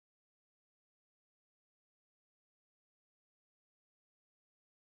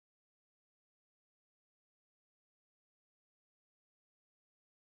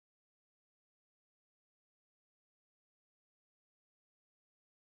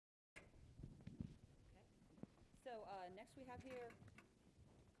we have here?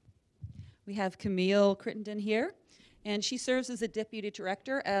 We have Camille Crittenden here, and she serves as the Deputy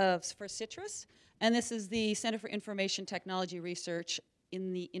Director for Citrus, and this is the Center for Information Technology Research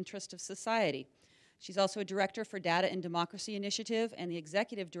in the Interest of Society. She's also a Director for Data and Democracy Initiative and the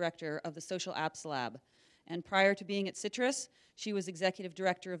Executive Director of the Social Apps Lab. And prior to being at Citrus, she was Executive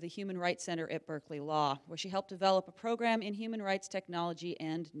Director of the Human Rights Center at Berkeley Law, where she helped develop a program in human rights technology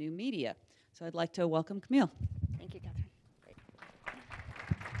and new media. So I'd like to welcome Camille. Thank you, Catherine. Great.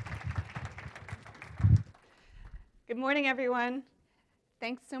 Good morning, everyone.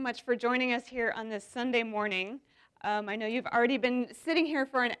 Thanks so much for joining us here on this Sunday morning. I know you've already been sitting here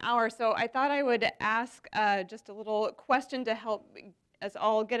for an hour, so I thought I would ask just a little question to help us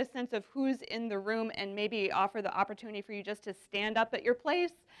all get a sense of who's in the room and maybe offer the opportunity for you just to stand up at your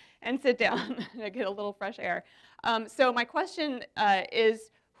place and sit down to get a little fresh air. So my question is,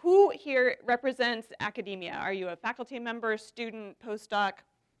 who here represents academia? Are you a faculty member, student, postdoc?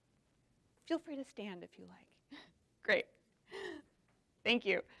 Feel free to stand if you like. Great. Thank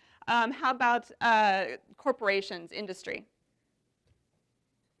you. How about corporations, industry?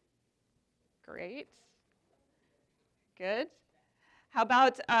 Great. Good. How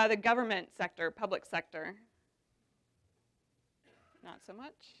about the government sector, public sector? Not so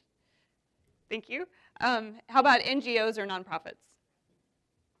much. Thank you. How about NGOs or nonprofits?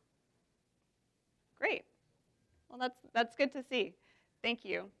 Great. Well, that's good to see. Thank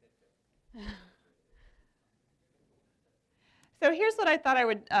you. So here's what I thought I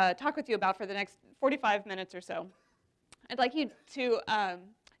would talk with you about for the next 45 minutes or so. I'd like you to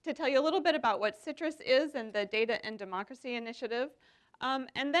tell you a little bit about what Citrus is and the Data and Democracy Initiative.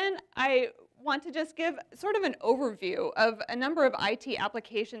 And then I want to just give sort of an overview of a number of IT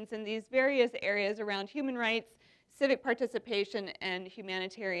applications in these various areas around human rights, civic participation, and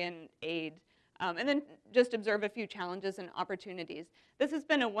humanitarian aid. And then just observe a few challenges and opportunities. This has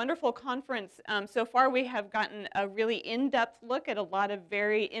been a wonderful conference. So far we have gotten a really in-depth look at a lot of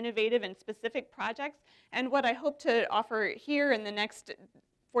very innovative and specific projects. And what I hope to offer here in the next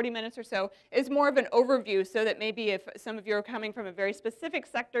 40 minutes or so is more of an overview, so that maybe if some of you are coming from a very specific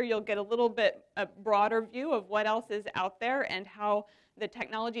sector, you'll get a little bit a broader view of what else is out there and how the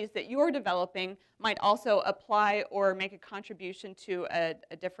technologies that you're developing might also apply or make a contribution to a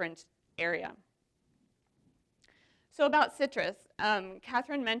different area. So about Citrus,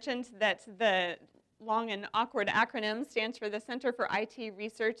 Catherine mentioned that the long and awkward acronym stands for the Center for IT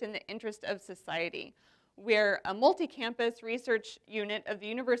Research in the Interest of Society. We're a multi-campus research unit of the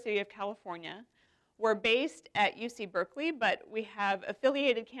University of California. We're based at UC Berkeley, but we have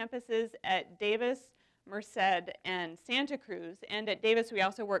affiliated campuses at Davis, Merced, and Santa Cruz. And at Davis, we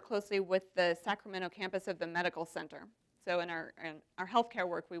also work closely with the Sacramento campus of the Medical Center. So in our healthcare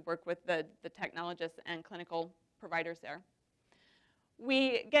work, we work with the technologists and clinical providers there.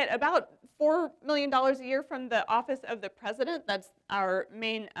 We get about $4 million a year from the Office of the President. That's our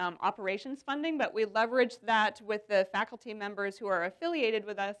main operations funding, but we leverage that with the faculty members who are affiliated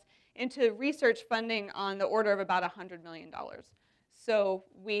with us into research funding on the order of about $100 million. So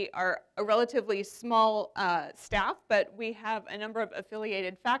we are a relatively small staff, but we have a number of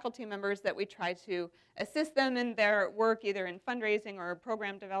affiliated faculty members that we try to assist them in their work, either in fundraising or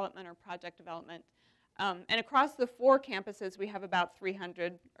program development or project development. And across the 4 campuses, we have about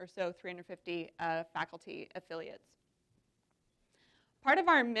 300 or so, 350 faculty affiliates. Part of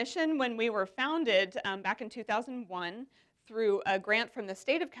our mission when we were founded back in 2001 through a grant from the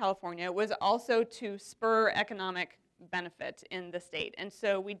state of California was also to spur economic benefit in the state. And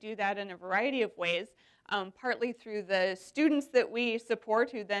so we do that in a variety of ways, partly through the students that we support,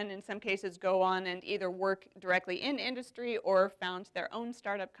 who then in some cases go on and either work directly in industry or found their own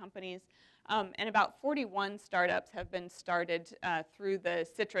startup companies. And about 41 startups have been started through the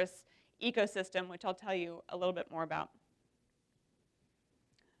Citrus ecosystem, which I'll tell you a little bit more about.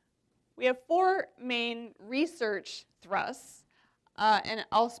 We have 4 main research thrusts, and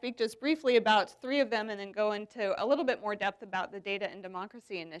I'll speak just briefly about 3 of them and then go into a little bit more depth about the Data and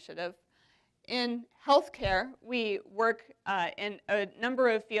Democracy Initiative. In healthcare, we work in a number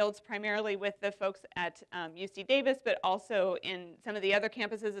of fields, primarily with the folks at UC Davis, but also in some of the other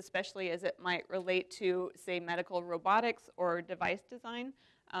campuses, especially as it might relate to, say, medical robotics or device design.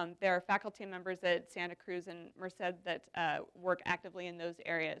 There are faculty members at Santa Cruz and Merced that work actively in those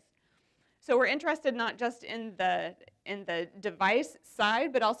areas. So we're interested not just in the device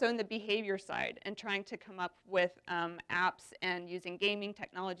side, but also in the behavior side, and trying to come up with apps and using gaming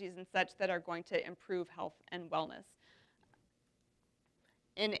technologies and such that are going to improve health and wellness.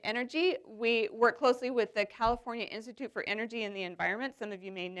 In energy, we work closely with the California Institute for Energy and the Environment. Some of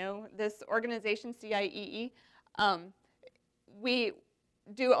you may know this organization, CIEE. we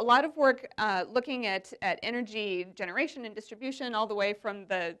do a lot of work looking at energy generation and distribution, all the way from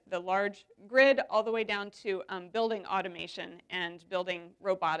the large grid all the way down to building automation and building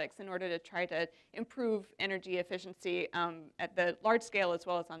robotics in order to try to improve energy efficiency at the large scale as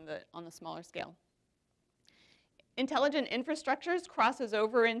well as on the smaller scale. Intelligent infrastructures crosses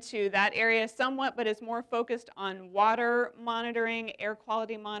over into that area somewhat, but is more focused on water monitoring, air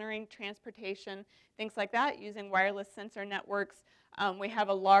quality monitoring, transportation, things like that, using wireless sensor networks. We have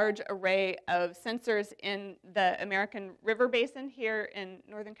a large array of sensors in the American River Basin here in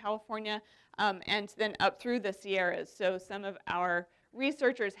Northern California, and then up through the Sierras. So some of our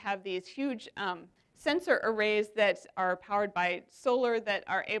researchers have these huge sensor arrays that are powered by solar that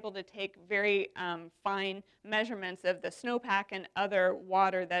are able to take very fine measurements of the snowpack and other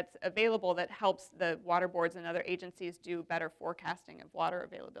water that's available that helps the water boards and other agencies do better forecasting of water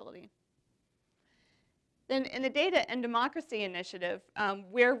availability. Then in the Data and Democracy Initiative,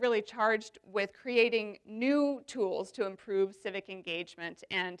 we're really charged with creating new tools to improve civic engagement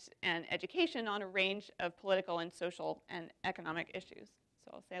and education on a range of political and social and economic issues.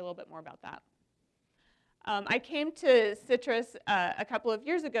 So I'll say a little bit more about that. I came to Citrus a couple of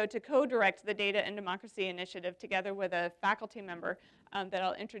years ago to co-direct the Data and Democracy Initiative together with a faculty member that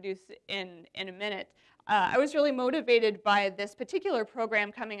I'll introduce in a minute. I was really motivated by this particular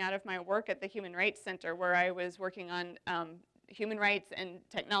program coming out of my work at the Human Rights Center, where I was working on human rights and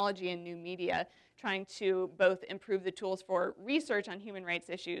technology and new media, trying to both improve the tools for research on human rights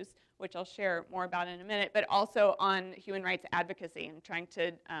issues, which I'll share more about in a minute, but also on human rights advocacy and trying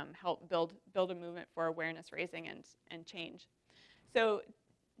to help build a movement for awareness raising and change. So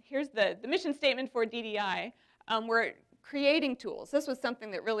here's the mission statement for DDI. We're creating tools. This was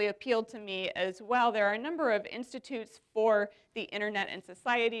something that really appealed to me as well. There are a number of institutes for the internet and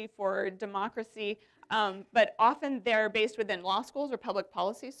society, for democracy, but often they're based within law schools or public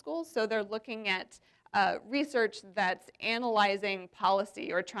policy schools, so they're looking at research that's analyzing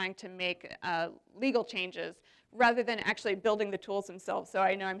policy or trying to make legal changes rather than actually building the tools themselves. So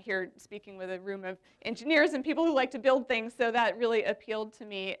I know I'm here speaking with a room of engineers and people who like to build things, so that really appealed to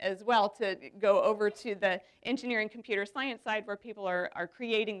me as well, to go over to the engineering computer science side where people are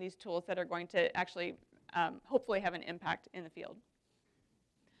creating these tools that are going to actually hopefully have an impact in the field.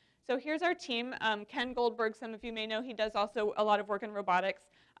 So here's our team. Ken Goldberg, some of you may know, he does also a lot of work in robotics,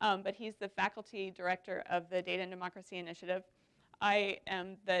 but he's the faculty director of the Data and Democracy Initiative. I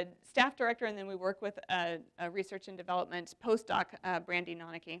am the staff director, and then we work with a research and development postdoc, Brandy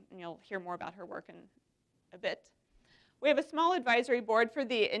Noneke, and you'll hear more about her work in a bit. We have a small advisory board for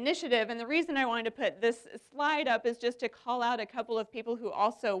the initiative, and the reason I wanted to put this slide up is just to call out a couple of people who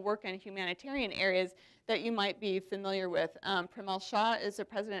also work in humanitarian areas that you might be familiar with. Premal Shah is the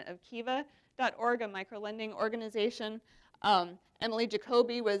president of Kiva.org, a microlending organization. Emily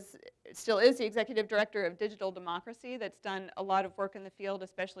Jacoby still is the executive director of Digital Democracy that's done a lot of work in the field,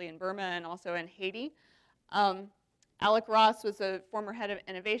 especially in Burma and also in Haiti. Alec Ross was a former head of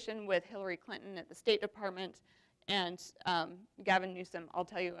innovation with Hillary Clinton at the State Department. And Gavin Newsom, I'll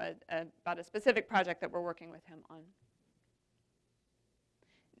tell you about a specific project that we're working with him on.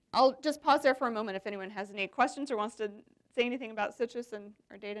 I'll just pause there for a moment if anyone has any questions or wants to say anything about Citrus and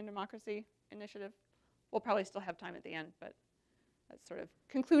our Data and Democracy Initiative. We'll probably still have time at the end, but that sort of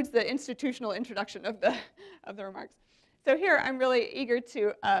concludes the institutional introduction of the remarks. So here, I'm really eager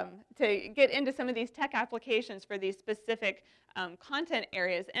to get into some of these tech applications for these specific content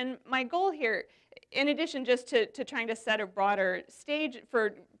areas. And my goal here, in addition just to trying to set a broader stage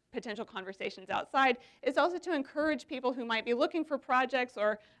for potential conversations outside, is also to encourage people who might be looking for projects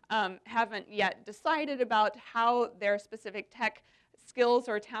or haven't yet decided about how their specific tech skills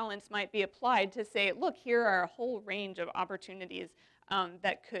or talents might be applied, to say, look, here are a whole range of opportunities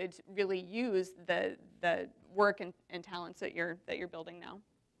that could really use the work and talents that you're building now.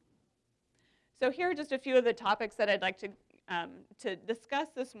 So here are just a few of the topics that I'd like to discuss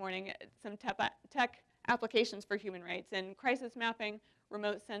this morning. Some tech applications for human rights in crisis mapping,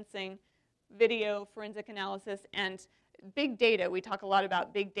 remote sensing, video, forensic analysis, and big data. We talk a lot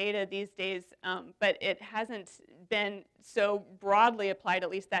about big data these days, but it hasn't been so broadly applied, at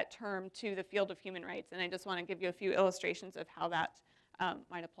least that term, to the field of human rights. And I just want to give you a few illustrations of how that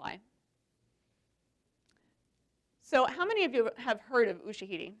might apply. So how many of you have heard of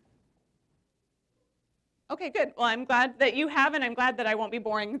Ushahidi? Okay, good. Well, I'm glad that you have, and I'm glad that I won't be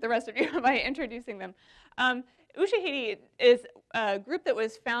boring the rest of you by introducing them. Ushahidi is a group that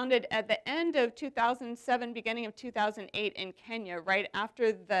was founded at the end of 2007, beginning of 2008 in Kenya, right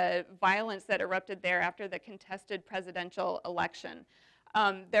after the violence that erupted there after the contested presidential election.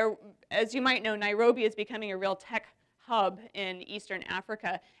 As you might know, Nairobi is becoming a real tech hub in Eastern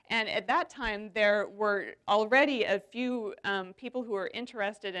Africa. And at that time, there were already a few people who were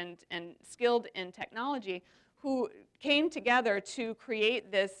interested and skilled in technology who came together to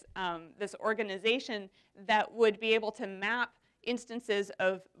create this, this organization that would be able to map instances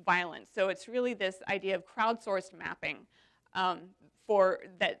of violence. So it's really this idea of crowdsourced mapping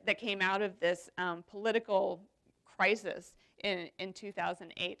that came out of this political crisis in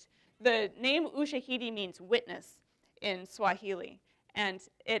 2008. The name Ushahidi means witness in Swahili, and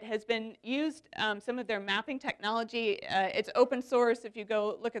it has been used, some of their mapping technology, it's open source. If you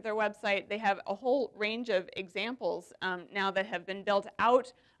go look at their website, they have a whole range of examples now that have been built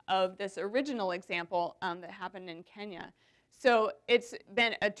out of this original example that happened in Kenya. So it's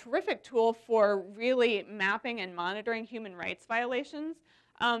been a terrific tool for really mapping and monitoring human rights violations,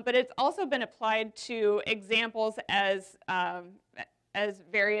 but it's also been applied to examples as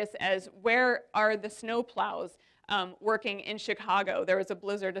various as where are the snow plows working in Chicago. There was a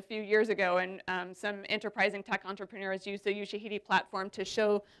blizzard a few years ago, and some enterprising tech entrepreneurs used the Ushahidi platform to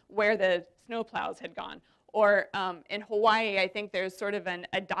show where the snow plows had gone. Or in Hawaii, I think there's sort of an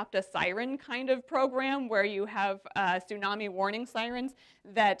adopt a siren kind of program where you have tsunami warning sirens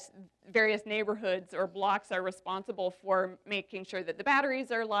that various neighborhoods or blocks are responsible for making sure that the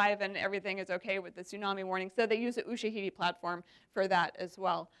batteries are live and everything is okay with the tsunami warning. So they use the Ushahidi platform for that as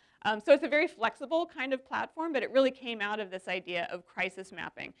well. So it's a very flexible kind of platform, but it really came out of this idea of crisis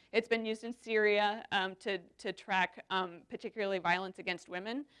mapping. It's been used in Syria to track particularly violence against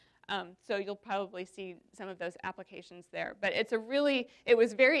women. So you'll probably see some of those applications there. But it's it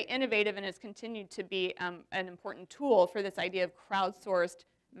was very innovative, and it's continued to be an important tool for this idea of crowdsourced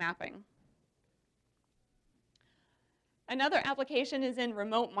mapping. Another application is in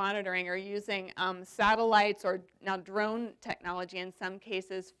remote monitoring, or using satellites or now drone technology in some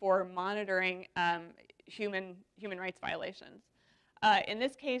cases for monitoring human rights violations. In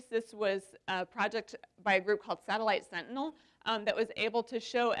this case, this was a project by a group called Satellite Sentinel that was able to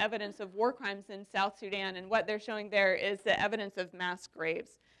show evidence of war crimes in South Sudan, and what they're showing there is the evidence of mass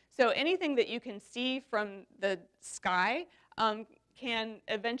graves. So anything that you can see from the sky can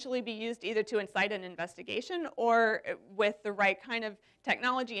eventually be used either to incite an investigation, or with the right kind of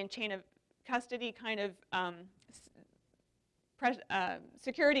technology and chain of custody kind of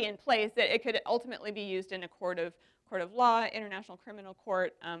security in place, that it could ultimately be used in a court of law, international criminal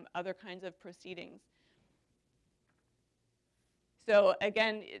court, other kinds of proceedings. So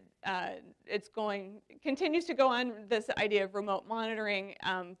again, continues to go on this idea of remote monitoring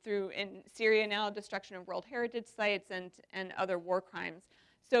through, in Syria now, destruction of World Heritage sites and other war crimes.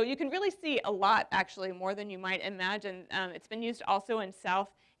 So you can really see a lot, actually, more than you might imagine. It's been used also in South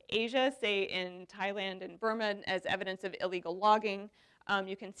Asia, say in Thailand and Burma, as evidence of illegal logging.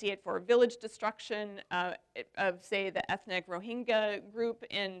 You can see it for village destruction of, say, the ethnic Rohingya group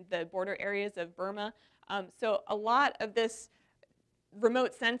in the border areas of Burma. So a lot of this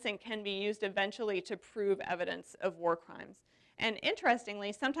remote sensing can be used eventually to prove evidence of war crimes. And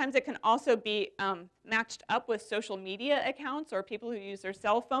interestingly, sometimes it can also be matched up with social media accounts or people who use their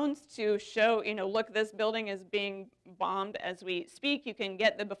cell phones to show, look, this building is being bombed as we speak. You can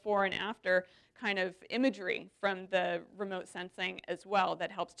get the before and after kind of imagery from the remote sensing as well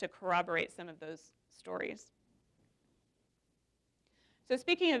that helps to corroborate some of those stories. So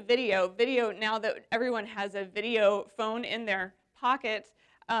speaking of video, now that everyone has a video phone in their pocket,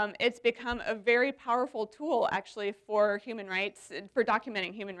 it's become a very powerful tool, actually, for human rights, for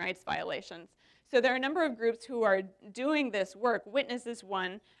documenting human rights violations. So there are a number of groups who are doing this work. Witness is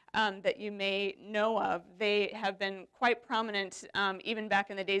one that you may know of. They have been quite prominent even back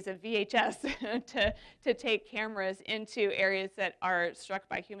in the days of VHS to take cameras into areas that are struck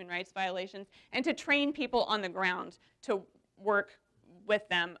by human rights violations and to train people on the ground to work with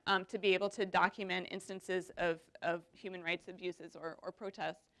them to be able to document instances of human rights abuses or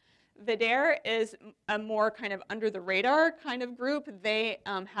protests. Vidare is a more kind of under the radar kind of group. They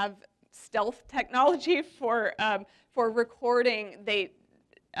have stealth technology for recording. They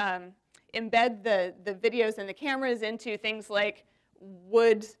embed the videos and the cameras into things like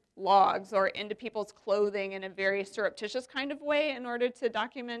wood logs or into people's clothing in a very surreptitious kind of way in order to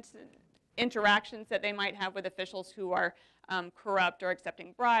document interactions that they might have with officials who are corrupt or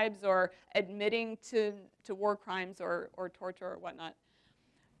accepting bribes or admitting to war crimes or torture or whatnot.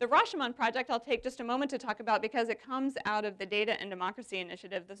 The Rashomon project I'll take just a moment to talk about because it comes out of the Data and Democracy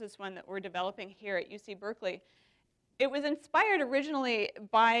Initiative. This is one that we're developing here at UC Berkeley. It was inspired originally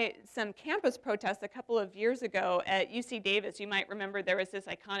by some campus protests a couple of years ago at UC Davis. You might remember there was this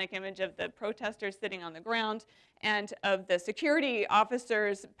iconic image of the protesters sitting on the ground and of the security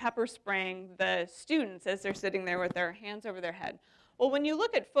officers pepper spraying the students as they're sitting there with their hands over their head. Well, when you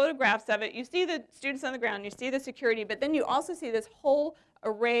look at photographs of it, you see the students on the ground, you see the security, but then you also see this whole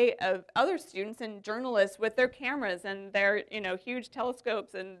array of other students and journalists with their cameras and their huge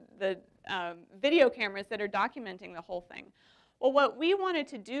telescopes and the video cameras that are documenting the whole thing. Well, what we wanted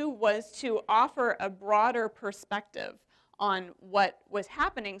to do was to offer a broader perspective on what was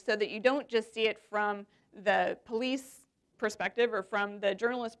happening so that you don't just see it from the police perspective or from the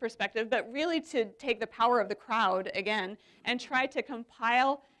journalist perspective, but really to take the power of the crowd again and try to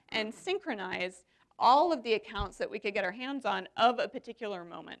compile and synchronize all of the accounts that we could get our hands on of a particular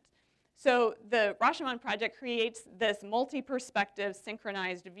moment. So the Rashomon project creates this multi-perspective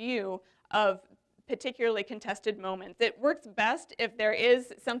synchronized view of particularly contested moments. It works best if there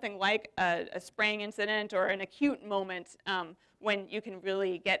is something like a spraying incident or an acute moment when you can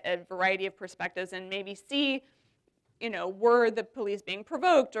really get a variety of perspectives and maybe see, were the police being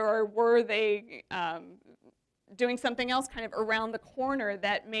provoked, or were they doing something else kind of around the corner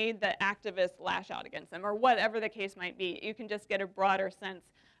that made the activists lash out against them, or whatever the case might be. You can just get a broader sense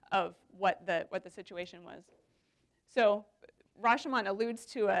of what the situation was. So Rashomon alludes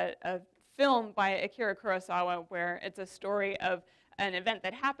to a film by Akira Kurosawa where it's a story of an event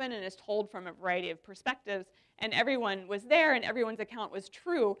that happened and is told from a variety of perspectives, and everyone was there and everyone's account was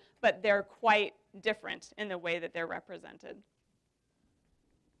true, but they're quite different in the way that they're represented.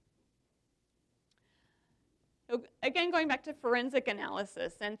 So again, going back to forensic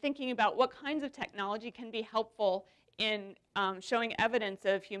analysis and thinking about what kinds of technology can be helpful in showing evidence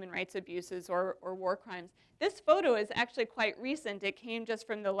of human rights abuses or war crimes. This photo is actually quite recent. It came just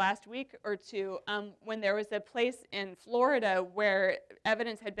from the last week or two when there was a place in Florida where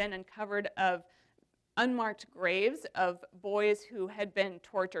evidence had been uncovered of unmarked graves of boys who had been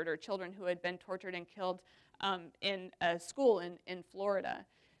tortured, or children who had been tortured and killed in a school in Florida.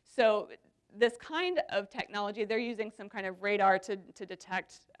 So this kind of technology, they're using some kind of radar to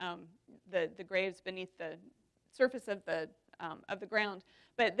detect the graves beneath the surface of the ground.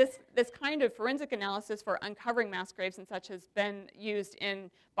 But this kind of forensic analysis for uncovering mass graves and such has been used in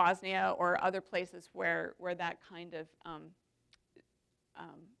Bosnia or other places where that kind of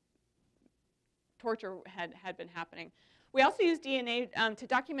torture had been happening. We also use DNA to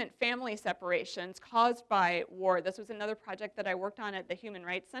document family separations caused by war. This was another project that I worked on at the Human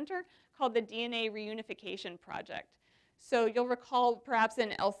Rights Center called the DNA Reunification Project. So you'll recall perhaps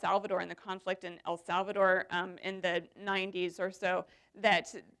in El Salvador, in the conflict in El Salvador in the 90s or so,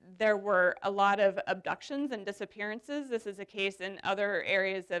 that there were a lot of abductions and disappearances. This is a case in other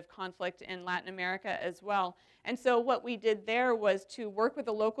areas of conflict in Latin America as well. And so what we did there was to work with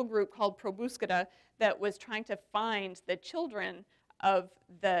a local group called Pro Búsqueda that was trying to find the children of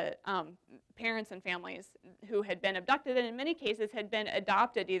the parents and families who had been abducted, and in many cases had been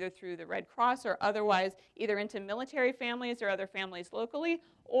adopted either through the Red Cross or otherwise, either into military families or other families locally,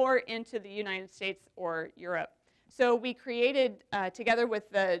 or into the United States or Europe. So we created, together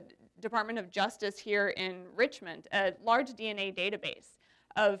with the Department of Justice here in Richmond, a large DNA database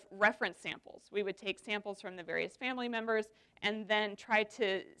of reference samples. We would take samples from the various family members and then try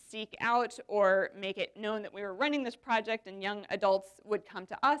to seek out or make it known that we were running this project, and young adults would come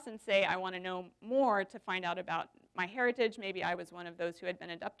to us and say, I want to know more to find out about my heritage. Maybe I was one of those who had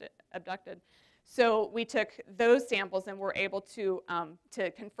been abducted. So we took those samples and were able to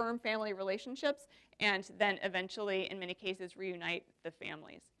confirm family relationships and then eventually, in many cases, reunite the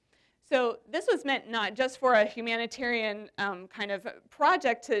families. So this was meant not just for a humanitarian kind of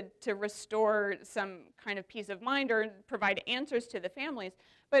project to restore some kind of peace of mind or provide answers to the families,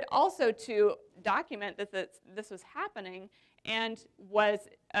 but also to document that this was happening and was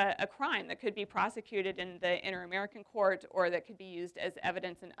a crime that could be prosecuted in the Inter-American Court or that could be used as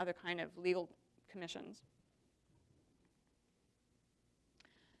evidence in other kind of legal commissions.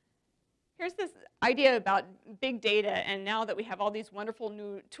 Here's this idea about big data, and now that we have all these wonderful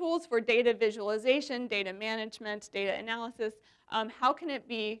new tools for data visualization, data management, data analysis, how can it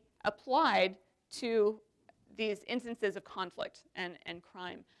be applied to these instances of conflict and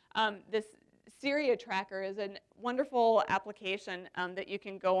crime? This Syria tracker is a wonderful application that you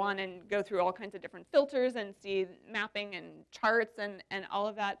can go on and go through all kinds of different filters and see mapping and charts and all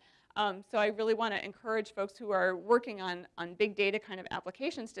of that. So I really want to encourage folks who are working on big data kind of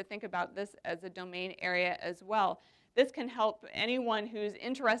applications to think about this as a domain area as well. This can help anyone who's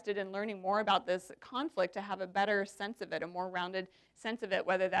interested in learning more about this conflict to have a better sense of it, a more rounded sense of it,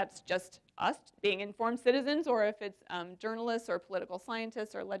 whether that's just us being informed citizens or if it's journalists or political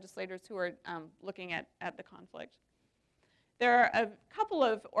scientists or legislators who are looking at the conflict. There are a couple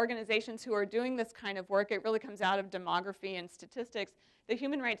of organizations who are doing this kind of work. It really comes out of demography and statistics. The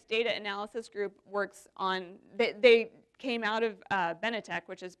Human Rights Data Analysis Group works on, they came out of Benetech,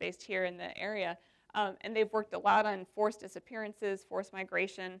 which is based here in the area, and they've worked a lot on forced disappearances, forced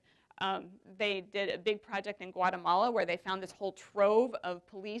migration. They did a big project in Guatemala where they found this whole trove of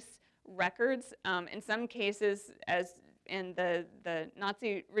police records. In some cases, as in the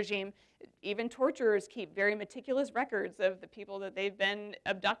Nazi regime, even torturers keep very meticulous records of the people that they've been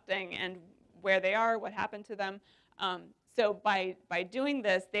abducting and where they are, what happened to them. So by doing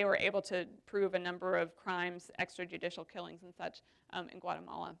this, they were able to prove a number of crimes, extrajudicial killings and such in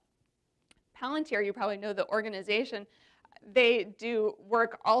Guatemala. Palantir, you probably know the organization, they do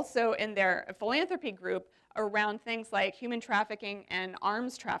work also in their philanthropy group around things like human trafficking and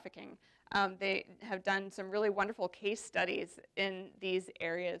arms trafficking. They have done some really wonderful case studies in these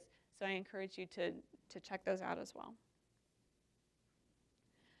areas, so I encourage you to check those out as well.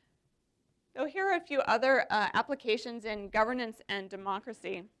 So here are a few other applications in governance and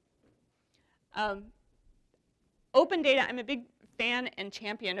democracy. Open data, I'm a big fan and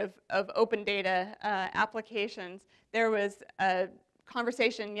champion of open data applications. There was a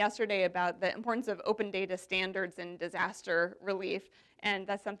conversation yesterday about the importance of open data standards in disaster relief, and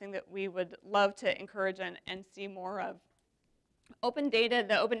that's something that we would love to encourage and see more of. Open data,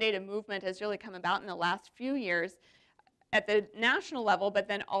 the open data movement has really come about in the last few years at the national level, but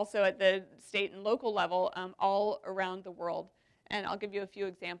then also at the state and local level all around the world. And I'll give you a few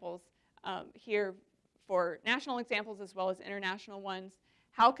examples here for national examples as well as international ones.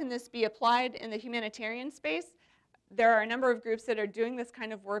 How can this be applied in the humanitarian space? There are a number of groups that are doing this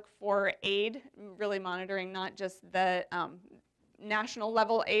kind of work for aid, really monitoring not just the national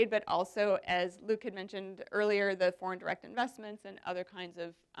level aid, but also, as Luke had mentioned earlier, the foreign direct investments and other kinds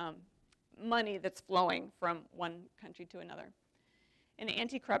of money that's flowing from one country to another. In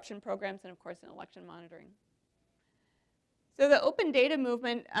anti-corruption programs and, of course, in election monitoring. So the open data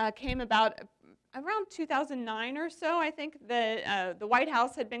movement came about around 2009 or so. I think the White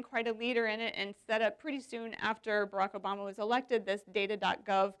House had been quite a leader in it and set up pretty soon after Barack Obama was elected this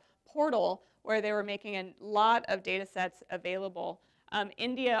data.gov portal where they were making a lot of data sets available.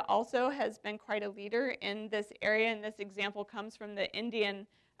 India also has been quite a leader in this area, and this example comes from the Indian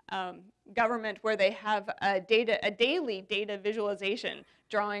government where they have a daily data visualization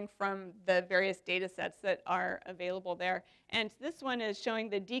drawing from the various data sets that are available there. And this one is showing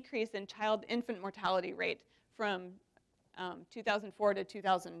the decrease in infant mortality rate from 2004 to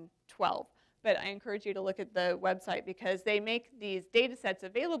 2012. But I encourage you to look at the website because they make these data sets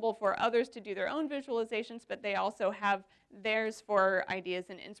available for others to do their own visualizations, but they also have theirs for ideas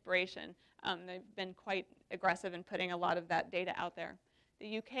and inspiration. They've been quite aggressive in putting a lot of that data out there.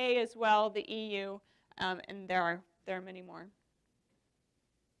 The UK as well, the EU, and there are many more.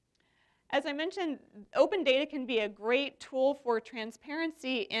 As I mentioned, open data can be a great tool for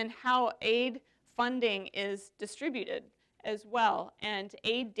transparency in how aid funding is distributed as well. And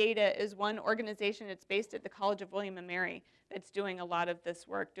Aid Data is one organization that's based at the College of William & Mary that's doing a lot of this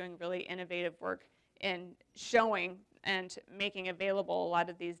work, doing really innovative work in showing and making available a lot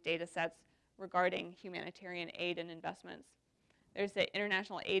of these data sets regarding humanitarian aid and investments. There's the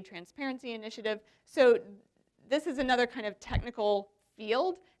International Aid Transparency Initiative. So this is another kind of technical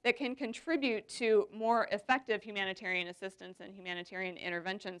field that can contribute to more effective humanitarian assistance and humanitarian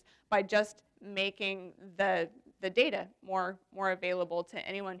interventions by just making the data more available to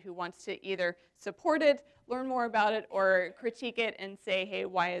anyone who wants to either support it, learn more about it, or critique it and say, hey,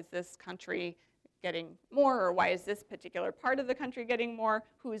 why is this country getting more, or why is this particular part of the country getting more?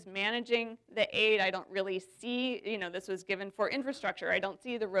 Who's managing the aid? I don't really see, this was given for infrastructure. I don't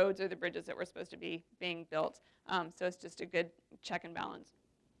see the roads or the bridges that were supposed to be being built. So it's just a good check and balance.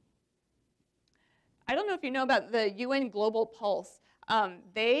 I don't know if you know about the UN Global Pulse.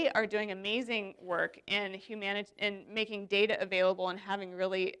 They are doing amazing work in making data available and having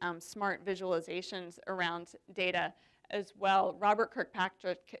really smart visualizations around data as well. Robert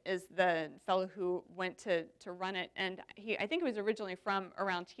Kirkpatrick is the fellow who went to run it, and I think he was originally from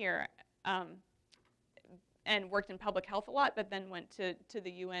around here and worked in public health a lot, but then went to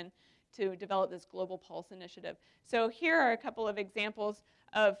the UN to develop this Global Pulse initiative. So here are a couple of examples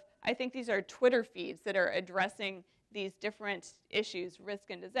of, I think these are Twitter feeds that are addressing these different issues: risk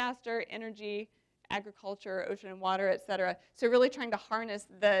and disaster, energy, agriculture, ocean and water, et cetera. So really trying to harness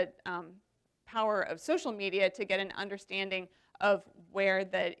the power of social media to get an understanding of where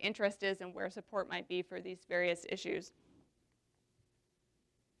the interest is and where support might be for these various issues.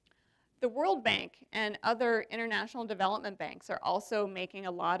 The World Bank and other international development banks are also making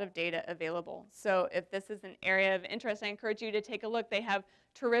a lot of data available. So if this is an area of interest, I encourage you to take a look. They have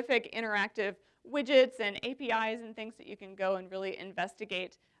terrific interactive widgets and APIs and things that you can go and really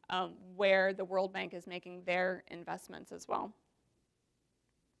investigate where the World Bank is making their investments as well.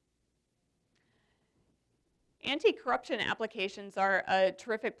 Anti-corruption applications are a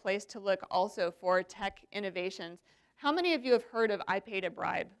terrific place to look also for tech innovations. How many of you have heard of I Paid a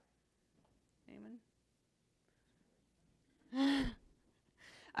Bribe?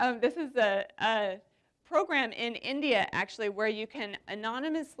 This is a program in India, actually, where you can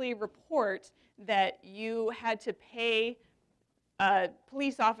anonymously report that you had to pay a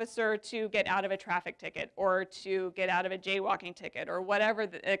police officer to get out of a traffic ticket or to get out of a jaywalking ticket or whatever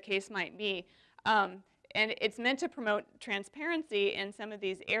the case might be. And it's meant to promote transparency in some of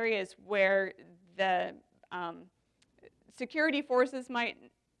these areas where the security forces might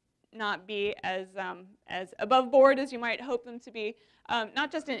not be as above board as you might hope them to be,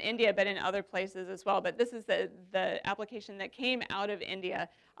 not just in India, but in other places as well. But this is the application that came out of India,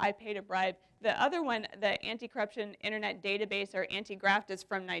 I Paid a Bribe. The other one, the Anti-Corruption Internet Database, or anti-graft, is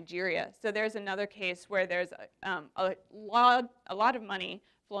from Nigeria. So there's another case where there's a lot of money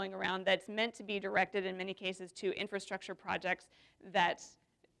flowing around that's meant to be directed in many cases to infrastructure projects that,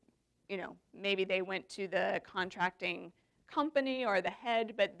 you know, maybe they went to the contracting company or the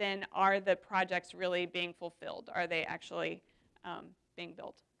head, but then are the projects really being fulfilled? Are they actually being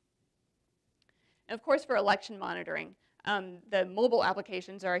built? And of course, for election monitoring, the mobile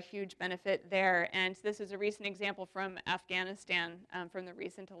applications are a huge benefit there. And this is a recent example from Afghanistan from the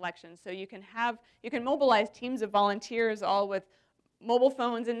recent election. So you can mobilize teams of volunteers all with mobile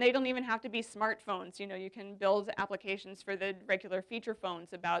phones, and they don't even have to be smartphones. You know, you can build applications for the regular feature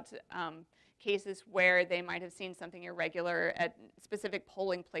phones about cases where they might have seen something irregular at specific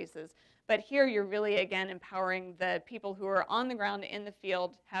polling places. But here you're really, again, empowering the people who are on the ground in the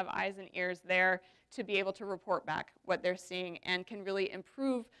field, have eyes and ears there to be able to report back what they're seeing, and can really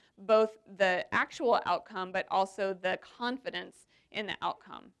improve both the actual outcome but also the confidence in the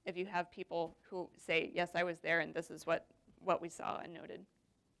outcome if you have people who say, yes, I was there and this is what we saw and noted.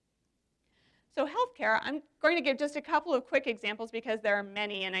 So healthcare, I'm going to give just a couple of quick examples because there are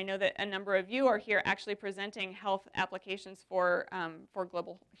many, and I know that a number of you are here actually presenting health applications for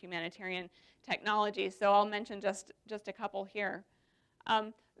global humanitarian technology. So I'll mention just a couple here.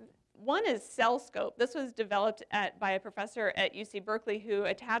 One is CellScope. This was developed by a professor at UC Berkeley who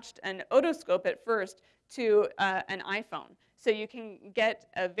attached an otoscope at first to an iPhone. So you can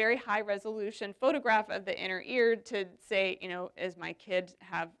get a very high resolution photograph of the inner ear to say, you know, does my kid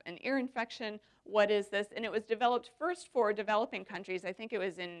have an ear infection? What is this? And it was developed first for developing countries. I think it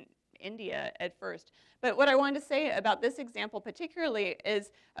was in India at first. But what I wanted to say about this example particularly is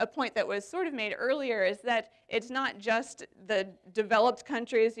a point that was sort of made earlier, is that it's not just the developed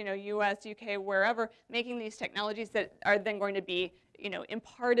countries, you know, US, UK, wherever, making these technologies that are then going to be, you know,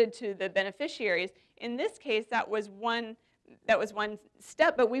 imparted to the beneficiaries. In this case, that was one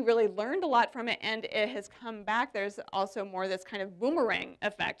step, but we really learned a lot from it, and it has come back. There's also more this kind of boomerang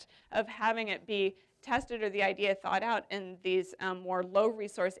effect of having it be tested or the idea thought out in these more low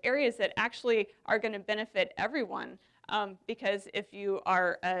resource areas that actually are going to benefit everyone. Because if you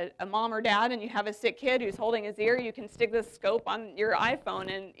are a mom or dad and you have a sick kid who's holding his ear, you can stick this scope on your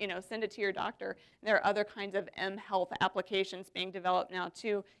iPhone and, you know, send it to your doctor. And there are other kinds of mHealth applications being developed now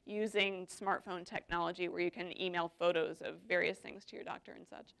too, using smartphone technology where you can email photos of various things to your doctor and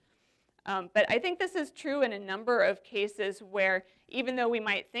such. But I think this is true in a number of cases where even though we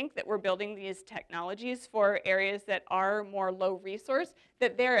might think that we're building these technologies for areas that are more low resource,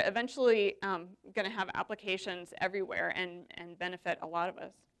 that they're eventually going to have applications everywhere and benefit a lot of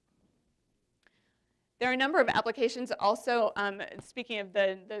us. There are a number of applications also, speaking of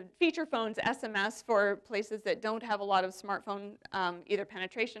the feature phones, SMS for places that don't have a lot of smartphone either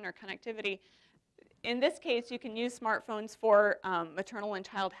penetration or connectivity. In this case, you can use smartphones for maternal and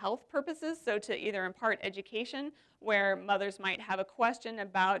child health purposes, so to either impart education, where mothers might have a question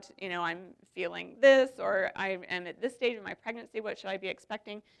about, you know, I'm feeling this, or I am at this stage of my pregnancy, what should I be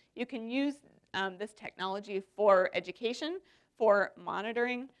expecting? You can use this technology for education, for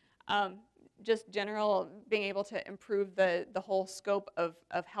monitoring, just general being able to improve the whole scope of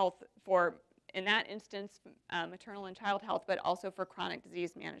health for, in that instance, maternal and child health, but also for chronic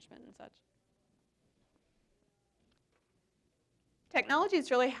disease management and such.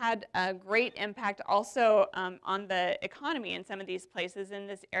 Technology's really had a great impact also on the economy in some of these places in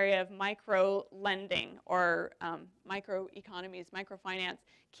this area of micro lending or microeconomies, microfinance.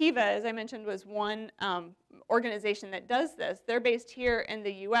 Kiva, as I mentioned, was one organization that does this. They're based here in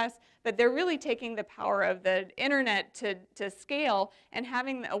the US, but they're really taking the power of the internet to scale and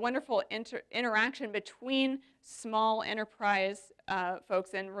having a wonderful interaction between small enterprise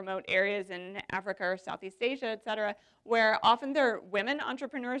folks in remote areas in Africa or Southeast Asia, et cetera, where often they're women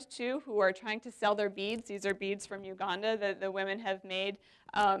entrepreneurs too who are trying to sell their beads. These are beads from Uganda that the women have made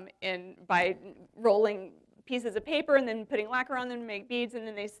by rolling pieces of paper and then putting lacquer on them to make beads, and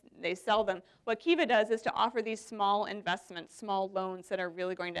then they sell them. What Kiva does is to offer these small investments, small loans that are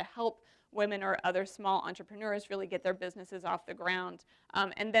really going to help women or other small entrepreneurs really get their businesses off the ground.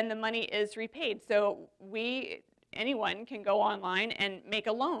 And then the money is repaid. So anyone can go online and make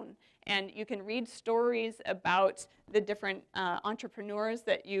a loan. And you can read stories about the different entrepreneurs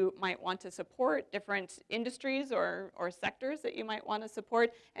that you might want to support, different industries or sectors that you might want to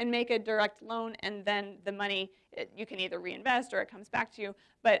support, and make a direct loan. And then the money, you can either reinvest or it comes back to you.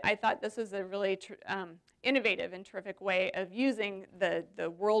 But I thought this was a really innovative and terrific way of using the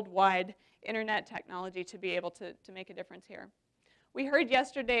worldwide internet technology to be able to make a difference here. We heard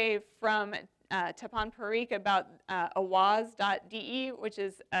yesterday from Tapan Parikh about awaz.de, which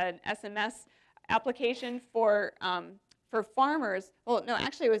is an SMS application for farmers. Well, no,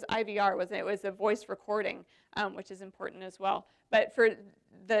 actually it was IVR, wasn't it? It was a voice recording, which is important as well. But for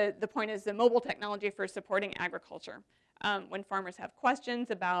the point is the mobile technology for supporting agriculture. When farmers have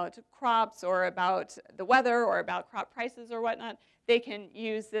questions about crops or about the weather or about crop prices or whatnot, they can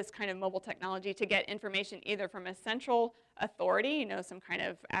use this kind of mobile technology to get information either from a central authority, some kind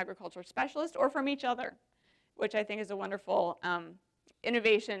of agriculture specialist, or from each other, which I think is a wonderful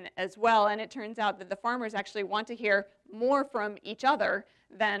innovation as well. And it turns out that the farmers actually want to hear more from each other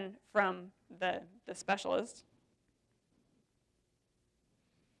than from the specialist.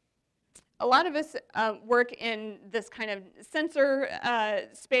 A lot of us work in this kind of sensor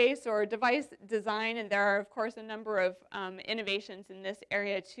space or device design, and there are, of course, a number of innovations in this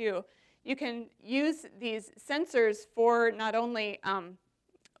area too. You can use these sensors for not only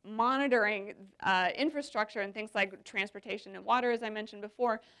monitoring infrastructure and things like transportation and water, as I mentioned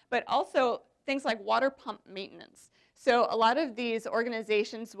before, but also things like water pump maintenance. So a lot of these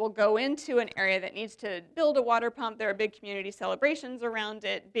organizations will go into an area that needs to build a water pump. There are big community celebrations around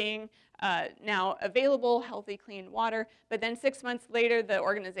it being now available, healthy, clean water. But then 6 months later, the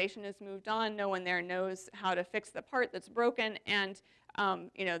organization has moved on. No one there knows how to fix the part that's broken. And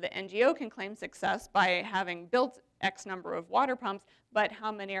the NGO can claim success by having built X number of water pumps, but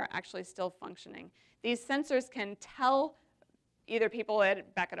how many are actually still functioning? These sensors can tell either people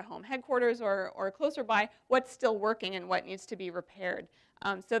back at a home headquarters or closer by what's still working and what needs to be repaired.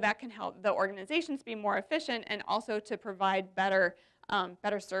 So that can help the organizations be more efficient and also to provide better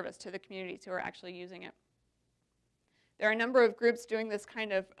service to the communities who are actually using it. There are a number of groups doing this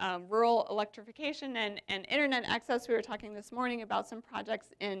kind of rural electrification and internet access. We were talking this morning about some projects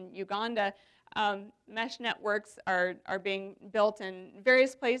in Uganda. Mesh networks are being built in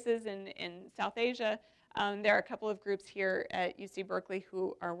various places in South Asia. There are a couple of groups here at UC Berkeley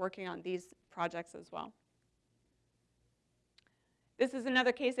who are working on these projects as well. This is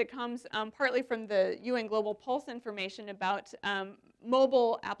another case that comes partly from the UN Global Pulse information about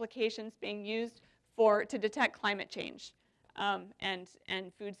mobile applications being used to detect climate change and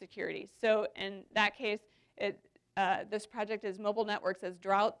food security. So in that case, this project is mobile networks as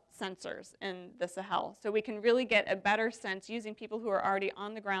drought sensors in the Sahel. So we can really get a better sense using people who are already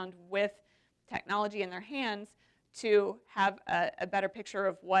on the ground with technology in their hands to have a better picture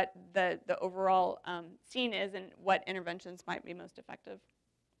of what the overall scene is and what interventions might be most effective.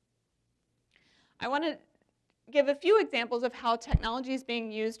 I want to give a few examples of how technology is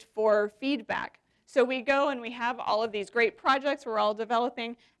being used for feedback. So we go and we have all of these great projects we're all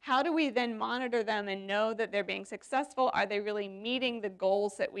developing. How do we then monitor them and know that they're being successful? Are they really meeting the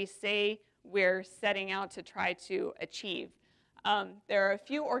goals that we say we're setting out to try to achieve? There are a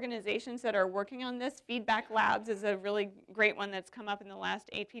few organizations that are working on this. Feedback Labs is a really great one that's come up in the last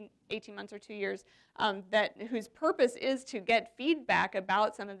 18 months or 2 years, whose purpose is to get feedback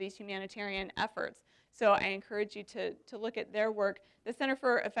about some of these humanitarian efforts. So I encourage you to look at their work. The Center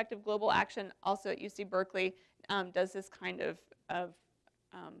for Effective Global Action, also at UC Berkeley, does this kind of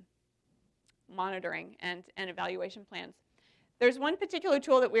monitoring and evaluation plans. There's one particular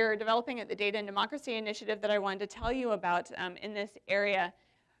tool that we're developing at the Data and Democracy Initiative that I wanted to tell you about in this area.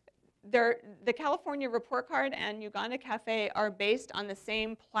 The California Report Card and Uganda Cafe are based on the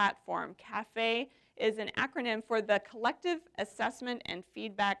same platform. Cafe is an acronym for the Collective Assessment and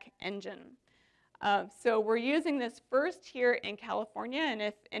Feedback Engine. So we're using this first here in California, and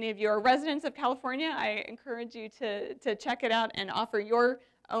if any of you are residents of California, I encourage you to check it out and offer your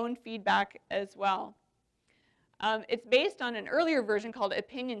own feedback as well. It's based on an earlier version called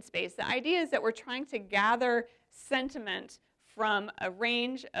Opinion Space. The idea is that we're trying to gather sentiment from a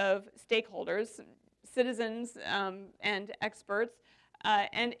range of stakeholders, citizens and experts.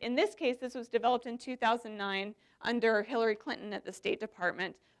 And in this case, this was developed in 2009 under Hillary Clinton at the State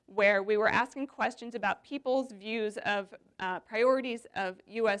Department, where we were asking questions about people's views of priorities of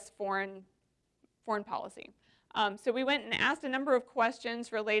U.S. foreign policy. So we went and asked a number of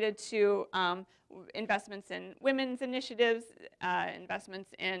questions related to investments in women's initiatives,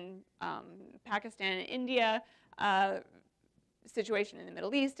 investments in Pakistan and India, situation in the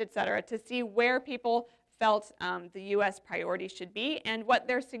Middle East, et cetera, to see where people felt the U.S. priorities should be and what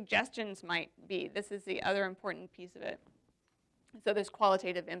their suggestions might be. This is the other important piece of it. So there's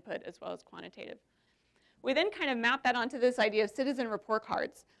qualitative input as well as quantitative. We then kind of mapped that onto this idea of citizen report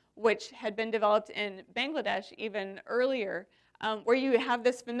cards, which had been developed in Bangladesh even earlier, where you have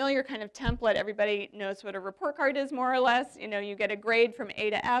this familiar kind of template. Everybody knows what a report card is, more or less. You know, you get a grade from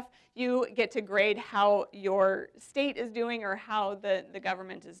A to F. You get to grade how your state is doing or how the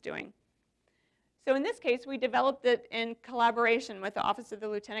government is doing. So in this case, we developed it in collaboration with the Office of the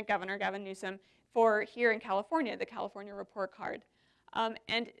Lieutenant Governor, Gavin Newsom, for here in California, the California Report Card.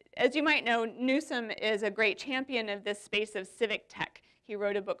 And as you might know, Newsom is a great champion of this space of civic tech. He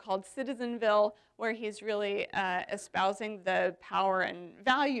wrote a book called Citizenville, where he's really espousing the power and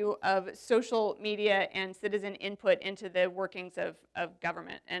value of social media and citizen input into the workings of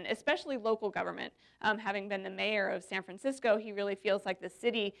government, and especially local government. Having been the mayor of San Francisco, he really feels like the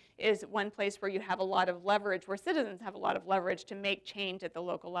city is one place where you have a lot of leverage, where citizens have a lot of leverage to make change at the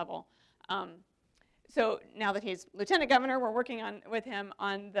local level. So now that he's lieutenant governor, we're working with him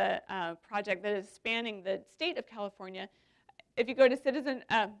on the project that is spanning the state of California. If you go to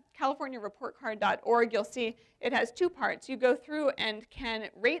californiareportcard.org, you'll see it has two parts. You go through and can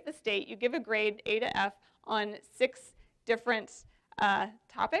rate the state. You give a grade, A to F, on 6 different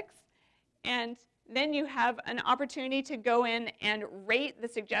topics. And then you have an opportunity to go in and rate the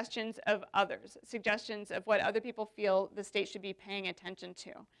suggestions of others, suggestions of what other people feel the state should be paying attention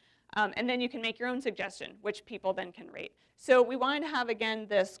to. And then you can make your own suggestion, which people then can rate. So we wanted to have, again,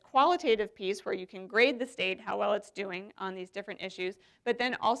 this qualitative piece where you can grade the state, how well it's doing on these different issues, but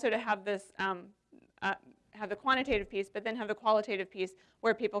then also to have this, have the quantitative piece, but then have the qualitative piece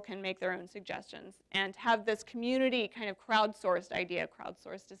where people can make their own suggestions and have this community kind of crowdsourced idea,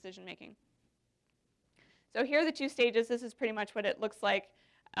 crowdsourced decision making. So here are the 2 stages. This is pretty much what it looks like.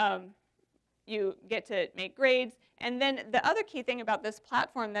 You get to make grades. And then the other key thing about this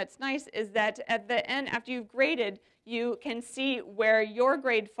platform that's nice is that at the end, after you've graded, you can see where your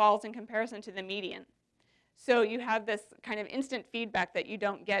grade falls in comparison to the median. So you have this kind of instant feedback that you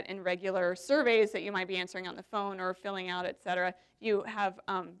don't get in regular surveys that you might be answering on the phone or filling out, et cetera. You have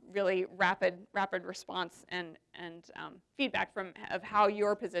really rapid response and feedback of how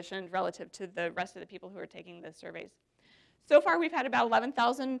you're positioned relative to the rest of the people who are taking the surveys. So far, we've had about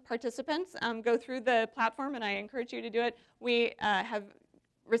 11,000 participants go through the platform, and I encourage you to do it. We have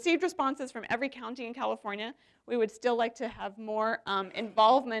received responses from every county in California. We would still like to have more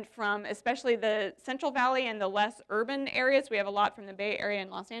involvement from especially the Central Valley and the less urban areas. We have a lot from the Bay Area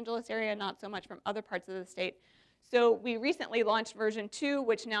and Los Angeles area, not so much from other parts of the state. So we recently launched version 2,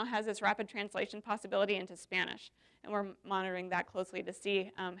 which now has this rapid translation possibility into Spanish. And we're monitoring that closely to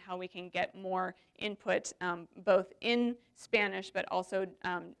see how we can get more input both in Spanish, but also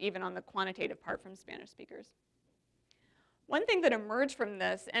even on the quantitative part from Spanish speakers. One thing that emerged from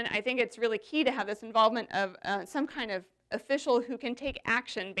this, and I think it's really key to have this involvement of some kind of official who can take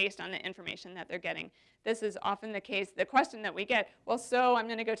action based on the information that they're getting. This is often the case, the question that we get, well, so I'm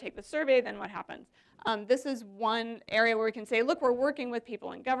going to go take the survey, then what happens? This is one area where we can say, look, we're working with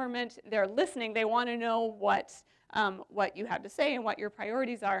people in government. They're listening. They want to know what you have to say and what your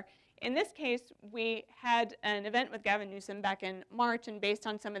priorities are. In this case, we had an event with Gavin Newsom back in March, and based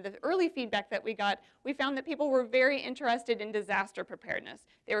on some of the early feedback that we got, we found that people were very interested in disaster preparedness.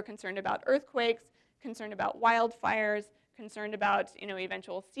 They were concerned about earthquakes, concerned about wildfires, concerned about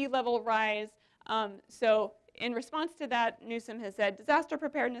eventual sea level rise. So in response to that, Newsom has said, disaster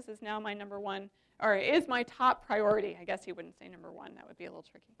preparedness is now my number one, or is my top priority. I guess he wouldn't say number one. That would be a little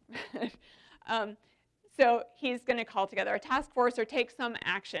tricky. So he's going to call together a task force or take some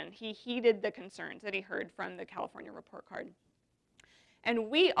action. He heeded the concerns that he heard from the California Report Card. And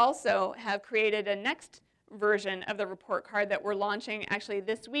we also have created a next version of the report card that we're launching actually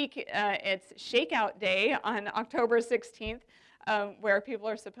this week. It's Shakeout Day on October 16th, where people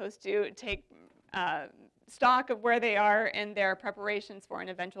are supposed to take stock of where they are in their preparations for an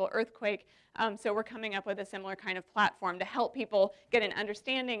eventual earthquake. So we're coming up with a similar kind of platform to help people get an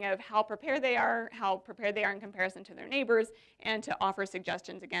understanding of how prepared they are in comparison to their neighbors, and to offer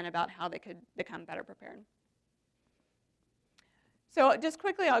suggestions again about how they could become better prepared. So just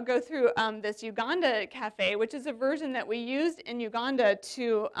quickly, I'll go through this Uganda Cafe, which is a version that we used in Uganda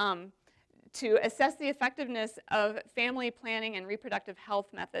to assess the effectiveness of family planning and reproductive health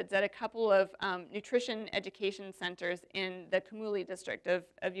methods at a couple of nutrition education centers in the Kumuli district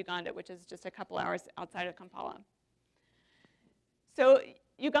of Uganda, which is just a couple hours outside of Kampala. So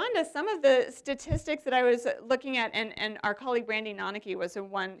Uganda, some of the statistics that I was looking at, and our colleague Brandy Nanaki was the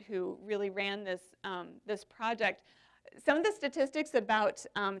one who really ran this, this project. Some of the statistics about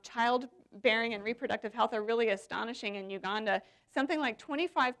childbearing and reproductive health are really astonishing in Uganda. Something like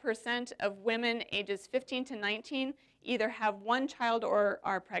 25% of women ages 15 to 19 either have one child or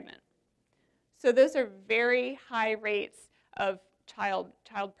are pregnant. So those are very high rates of child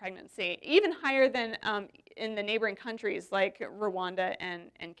pregnancy, even higher than in the neighboring countries like Rwanda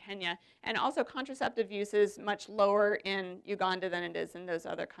and Kenya. And also contraceptive use is much lower in Uganda than it is in those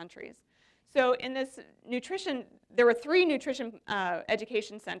other countries. So in this nutrition, there were 3 nutrition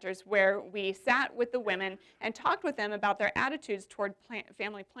education centers where we sat with the women and talked with them about their attitudes toward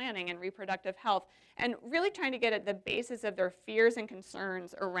family planning and reproductive health, and really trying to get at the basis of their fears and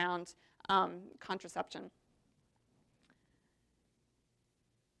concerns around contraception.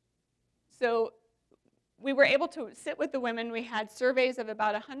 So we were able to sit with the women. We had surveys of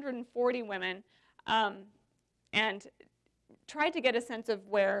about 140 women, and tried to get a sense of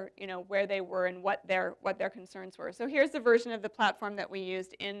where they were and what their concerns were. So here's the version of the platform that we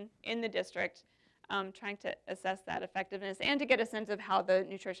used in the district, trying to assess that effectiveness and to get a sense of how the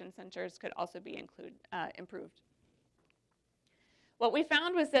nutrition centers could also be improved. What we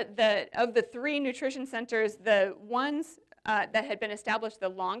found was that of the 3 nutrition centers, the ones that had been established the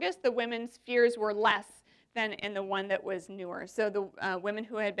longest, the women's fears were less than in the one that was newer. So the women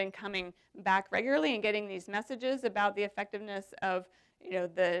who had been coming back regularly and getting these messages about the effectiveness of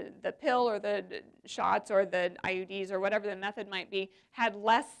the pill or the shots or the IUDs or whatever the method might be, had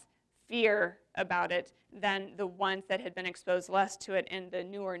less fear about it than the ones that had been exposed less to it in the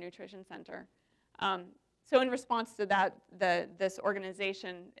newer nutrition center. So in response to that, this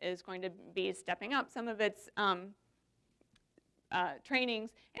organization is going to be stepping up some of its trainings,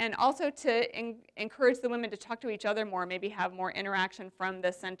 and also to encourage the women to talk to each other more, maybe have more interaction from the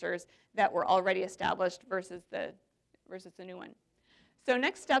centers that were already established versus the new one. So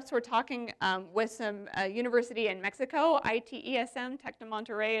next steps, we're talking with some university in Mexico. ITESM, Tec de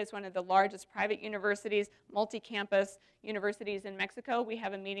Monterrey, is one of the largest private universities, multi-campus universities in Mexico. We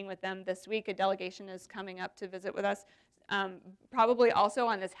have a meeting with them this week. A delegation is coming up to visit with us. Probably also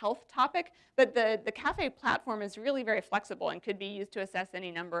on this health topic, but the CAFE platform is really very flexible and could be used to assess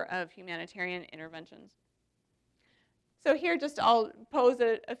any number of humanitarian interventions. So here just I'll pose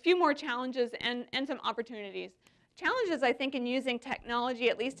a few more challenges and some opportunities. Challenges, I think, in using technology,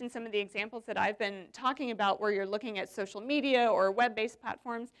 at least in some of the examples that I've been talking about where you're looking at social media or web-based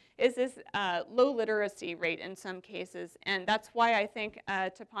platforms, is this low literacy rate in some cases. And that's why I think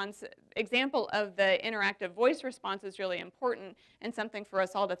Tapan's example of the interactive voice response is really important and something for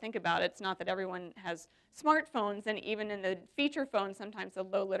us all to think about. It's not that everyone has smartphones, and even in the feature phones, sometimes the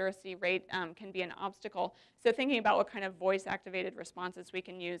low literacy rate can be an obstacle. So thinking about what kind of voice-activated responses we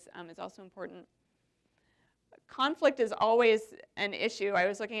can use is also important. Conflict is always an issue. I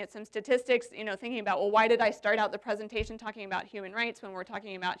was looking at some statistics, thinking about, well, why did I start out the presentation talking about human rights when we're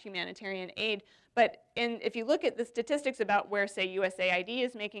talking about humanitarian aid? But if you look at the statistics about where, say, USAID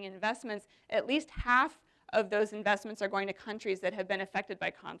is making investments, at least half of those investments are going to countries that have been affected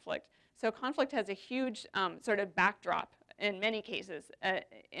by conflict. So conflict has a huge sort of backdrop in many cases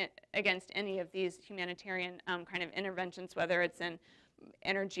against any of these humanitarian kind of interventions, whether it's in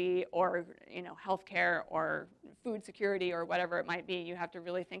energy or healthcare or food security or whatever it might be. You have to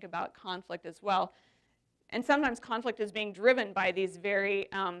really think about conflict as well. And sometimes conflict is being driven by these very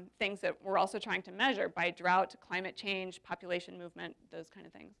things that we're also trying to measure, by drought, climate change, population movement, those kind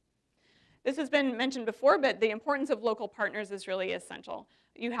of things. This has been mentioned before, but the importance of local partners is really essential.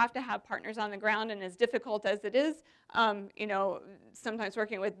 You have to have partners on the ground, and as difficult as it is, sometimes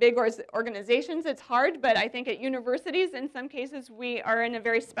working with big organizations, it's hard, but I think at universities, in some cases, we are in a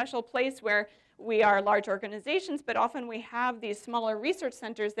very special place where we are large organizations, but often we have these smaller research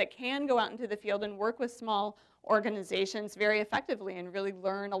centers that can go out into the field and work with small organizations very effectively and really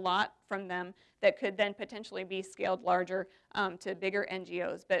learn a lot from them that could then potentially be scaled larger to bigger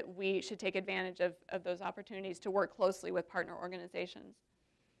NGOs. But we should take advantage of those opportunities to work closely with partner organizations.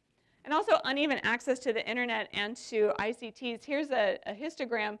 And also uneven access to the internet and to ICTs. Here's a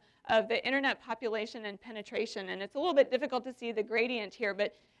histogram of the internet population and penetration. And it's a little bit difficult to see the gradient here,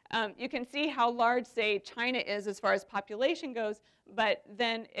 but you can see how large, say, China is as far as population goes, but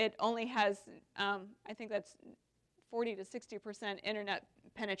then it only has, I think that's 40 to 60% internet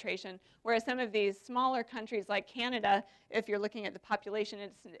penetration, whereas some of these smaller countries like Canada, if you're looking at the population,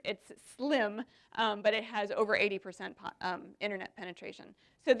 it's slim, but it has over 80% internet penetration.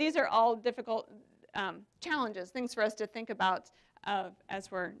 So these are all difficult challenges, things for us to think about as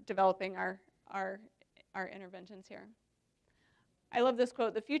we're developing our interventions here. I love this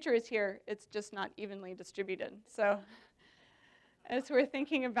quote, "The future is here, it's just not evenly distributed." So as we're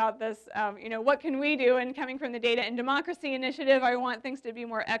thinking about this, you know, what can we do? And coming from the Data and Democracy Initiative, I want things to be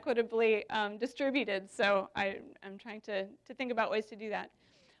more equitably distributed. So I'm trying to think about ways to do that.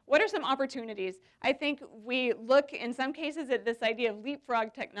 What are some opportunities? I think we look in some cases at this idea of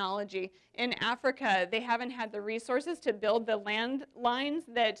leapfrog technology. In Africa, they haven't had the resources to build the landlines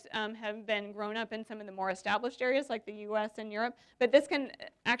that have been grown up in some of the more established areas like the US and Europe. But this can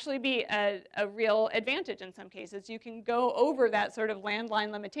actually be a real advantage in some cases. You can go over that sort of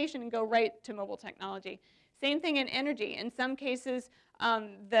landline limitation and go right to mobile technology. Same thing in energy. In some cases,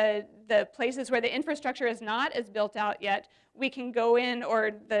 the places where the infrastructure is not as built out yet, we can go in,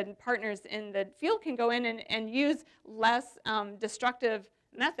 or the partners in the field can go in and use less destructive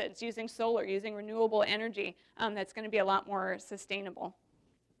methods, using solar, using renewable energy that's going to be a lot more sustainable.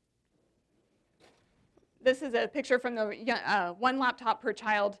 This is a picture from the One Laptop Per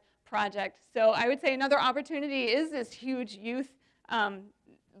Child project. So I would say another opportunity is this huge youth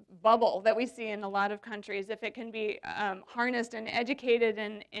bubble that we see in a lot of countries. If it can be harnessed and educated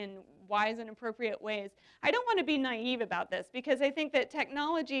in wise and appropriate ways. I don't want to be naive about this, because I think that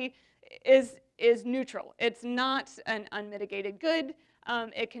technology is neutral. It's not an unmitigated good.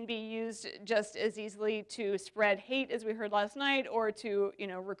 It can be used just as easily to spread hate, as we heard last night, or to, you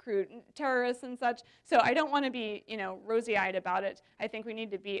know, recruit terrorists and such. So I don't want to be, you know, rosy-eyed about it. I think we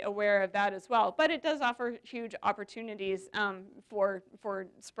need to be aware of that as well. But it does offer huge opportunities for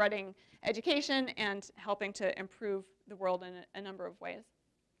spreading education and helping to improve the world in a number of ways.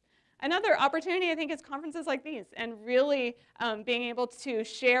 Another opportunity, I think, is conferences like these, and really being able to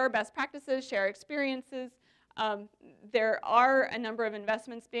share best practices, share experiences. There are a number of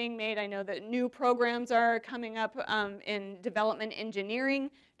investments being made. I know that new programs are coming up in development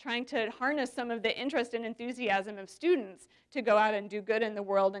engineering, trying to harness some of the interest and enthusiasm of students to go out and do good in the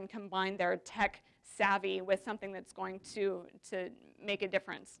world and combine their tech savvy with something that's going to make a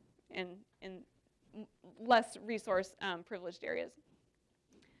difference in less resource privileged areas.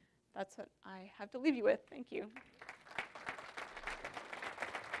 That's what I have to leave you with. Thank you.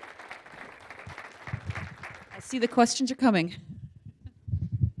 I see the questions are coming.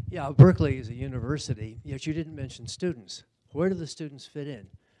 Yeah, Berkeley is a university, yet you didn't mention students. Where do the students fit in?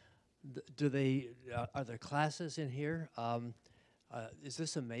 Do they, are there classes in here? Is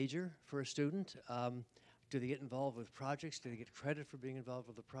this a major for a student? Do they get involved with projects? Do they get credit for being involved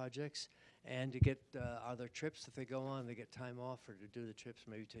with the projects? And to get, are there trips that they go on? They get time off, or to do the trips,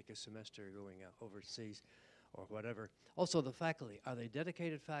 maybe take a semester going overseas or whatever. Also, the faculty, are they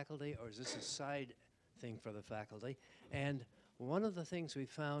dedicated faculty, or is this a side thing for the faculty? And one of the things we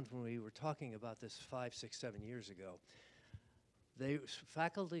found when we were talking about this 5, 6, 7 years ago,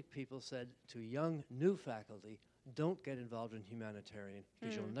 faculty people said to young, new faculty, don't get involved in humanitarian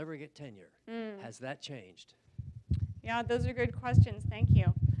because you'll never get tenure. Has that changed? Yeah, those are good questions. Thank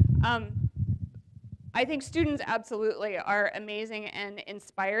you. I think students absolutely are amazing and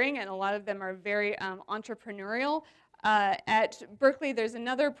inspiring, and a lot of them are very entrepreneurial. At Berkeley, there's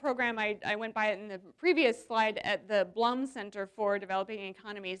another program, I went by it in the previous slide, at the Blum Center for Developing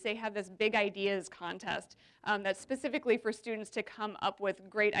Economies. They have this Big Ideas contest that's specifically for students to come up with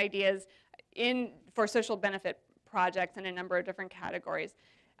great ideas for social benefit projects in a number of different categories.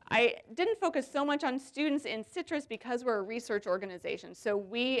 I didn't focus so much on students in Citrus because we're a research organization. So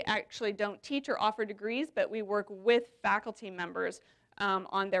we actually don't teach or offer degrees, but we work with faculty members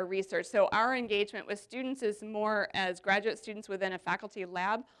on their research. So our engagement with students is more as graduate students within a faculty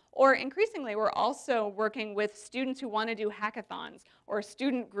lab, or increasingly we're also working with students who want to do hackathons, or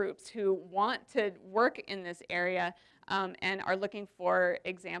student groups who want to work in this area and are looking for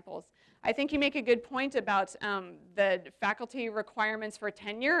examples. I think you make a good point about the faculty requirements for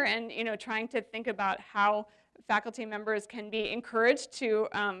tenure, and trying to think about how faculty members can be encouraged to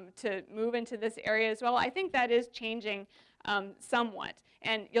move into this area as well. I think that is changing somewhat,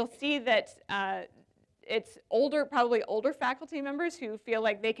 and you'll see that it's probably older faculty members who feel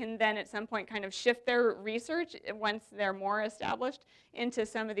like they can then at some point kind of shift their research once they're more established into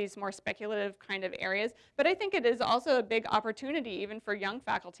some of these more speculative kind of areas. But I think it is also a big opportunity even for young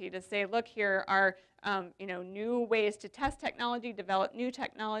faculty to say, look, here are new ways to test technology, develop new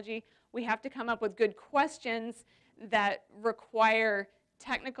technology. We have to come up with good questions that require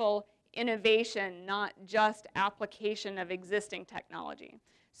technical innovation, not just application of existing technology.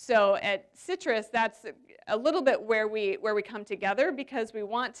 So at Citrus, that's a little bit where we come together, because we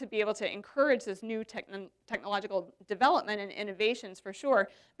want to be able to encourage this new technological development and innovations for sure,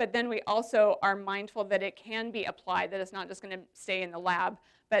 but then we also are mindful that it can be applied, that it's not just going to stay in the lab,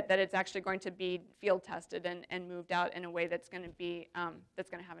 but that it's actually going to be field tested and moved out in a way that's going to be that's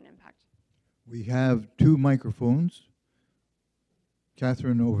going to have an impact. We have 2 microphones.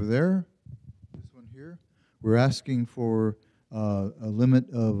 Catherine over there, this one here. We're asking for a limit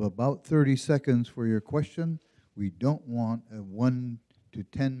of about 30 seconds for your question. We don't want a 1 to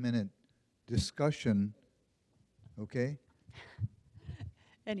 10 minute discussion, okay?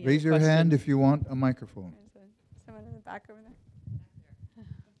 Raise your hand if you want a microphone. There's someone in the back over there.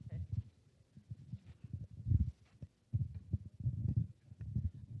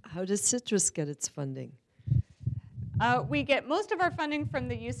 How does Citrus get its funding? We get most of our funding from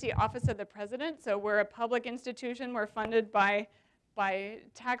the UC Office of the President, so we're a public institution. We're funded by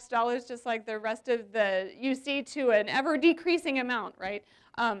tax dollars, just like the rest of the UC, to an ever-decreasing amount, right?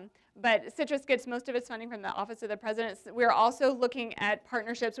 But Citrus gets most of its funding from the Office of the President. We're also looking at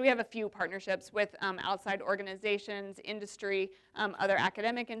partnerships. We have a few partnerships with outside organizations, industry, other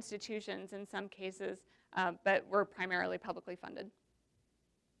academic institutions in some cases, but we're primarily publicly funded.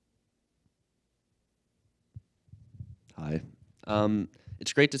 Hi.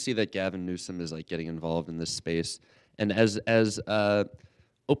 It's great to see that Gavin Newsom is getting involved in this space. And as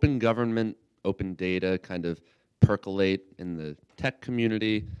open government, open data kind of percolate in the tech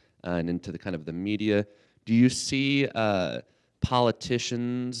community and into the kind of the media, do you see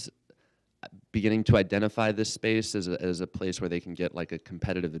politicians beginning to identify this space as a place where they can get a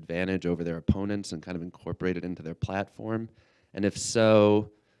competitive advantage over their opponents and kind of incorporate it into their platform? And if so,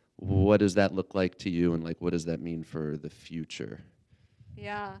 what does that look like to you, and what does that mean for the future?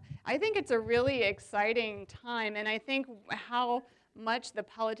 Yeah, I think it's a really exciting time, and I think how much the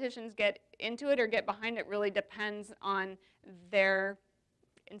politicians get into it or get behind it really depends on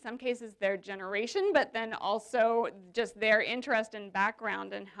in some cases, their generation, but then also just their interest and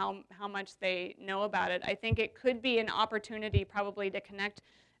background and how much they know about it. I think it could be an opportunity probably to connect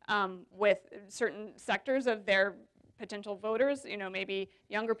with certain sectors of their potential voters, maybe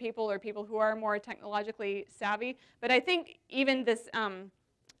younger people or people who are more technologically savvy. But I think even this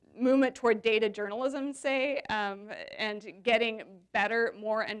movement toward data journalism, say, and getting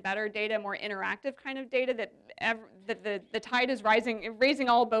more and better data, more interactive kind of data, that the tide is raising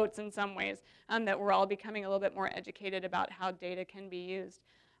all boats in some ways, that we're all becoming a little bit more educated about how data can be used.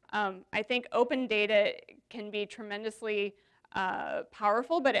 I think open data can be tremendously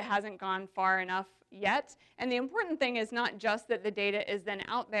powerful, but it hasn't gone far enough yet. And the important thing is not just that the data is then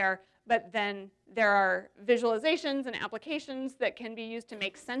out there, but then there are visualizations and applications that can be used to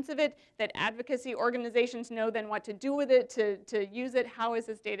make sense of it, that advocacy organizations know then what to do with it, to use it. How is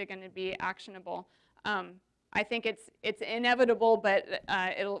this data going to be actionable? I think it's inevitable, but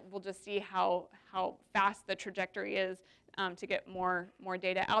we'll just see how fast the trajectory is to get more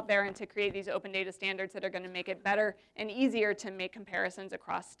data out there and to create these open data standards that are going to make it better and easier to make comparisons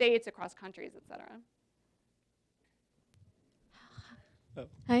across states, across countries, et cetera. Oh.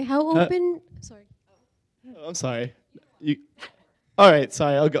 Hi, how open? Sorry. Oh, I'm sorry. All right,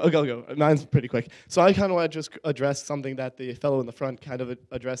 sorry, I'll go. Mine's pretty quick. So I kind of want to just address something that the fellow in the front kind of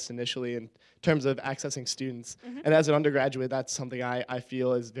addressed initially in terms of accessing students. Mm-hmm. And as an undergraduate, that's something I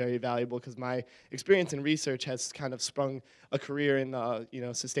feel is very valuable, because my experience in research has kind of sprung a career in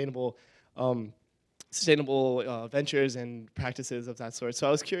sustainable ventures and practices of that sort. So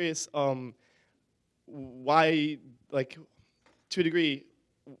I was curious why, to a degree,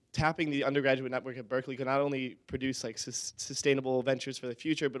 tapping the undergraduate network at Berkeley could not only produce sustainable ventures for the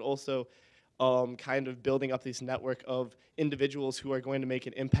future, but also kind of building up this network of individuals who are going to make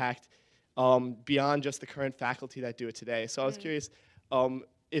an impact beyond just the current faculty that do it today. So I was curious,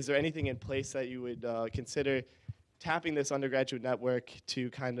 is there anything in place that you would consider tapping this undergraduate network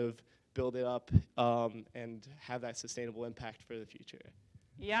to kind of build it up and have that sustainable impact for the future?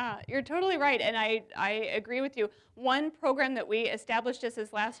 Yeah, you're totally right, and I agree with you. One program that we established just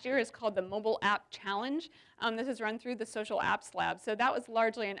this last year is called the Mobile App Challenge. This is run through the Social Apps Lab. So that was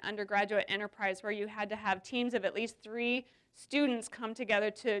largely an undergraduate enterprise where you had to have teams of at least 3 students come together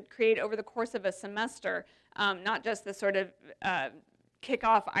to create over the course of a semester, not just the sort of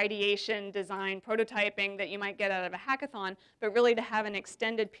kickoff ideation, design, prototyping that you might get out of a hackathon, but really to have an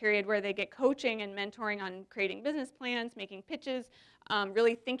extended period where they get coaching and mentoring on creating business plans, making pitches,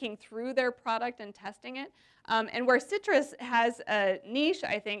 really thinking through their product and testing it. And where Citrus has a niche,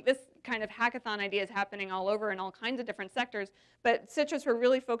 I think, this kind of hackathon idea is happening all over in all kinds of different sectors, but Citrus, we're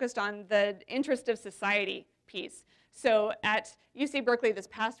really focused on the interest of society piece. So at UC Berkeley this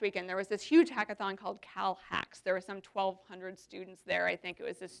past weekend, there was this huge hackathon called Cal Hacks. There were some 1,200 students there. I think it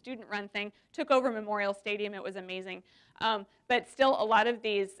was a student-run thing. Took over Memorial Stadium. It was amazing. But still, a lot of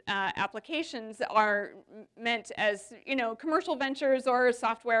these applications are meant as, you know, commercial ventures or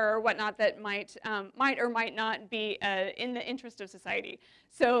software or whatnot that might or might not be in the interest of society.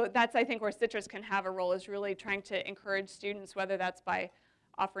 So that's, I think, where Citrus can have a role, is really trying to encourage students, whether that's by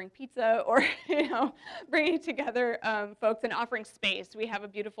offering pizza or, you know, bringing together folks and offering space. We have a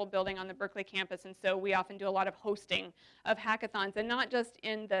beautiful building on the Berkeley campus, and so we often do a lot of hosting of hackathons, and not just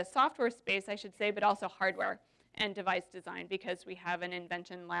in the software space, I should say, but also hardware and device design, because we have an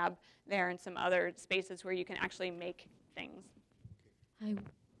invention lab there and some other spaces where you can actually make things.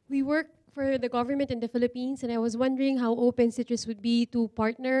 We work for the government in the Philippines, and I was wondering how open Citrus would be to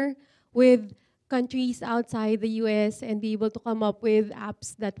partner with countries outside the US and be able to come up with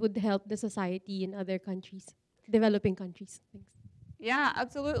apps that would help the society in other countries, developing countries. Thanks. Yeah,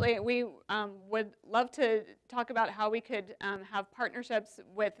 absolutely. We would love to talk about how we could have partnerships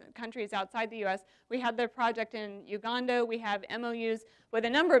with countries outside the US. We had the project in Uganda. We have MOUs with a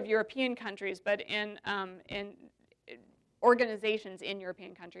number of European countries, but in organizations in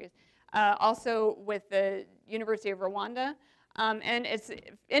European countries. Also with the University of Rwanda. And it's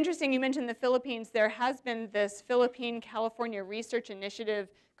interesting you mentioned the Philippines. There has been this Philippine-California research initiative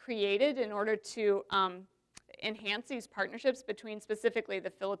created in order to enhance these partnerships between specifically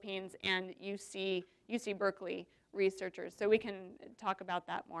the Philippines and UC Berkeley researchers. So we can talk about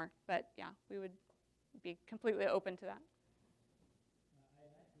that more. But yeah, we would be completely open to that.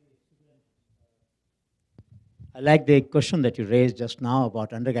 I like the question that you raised just now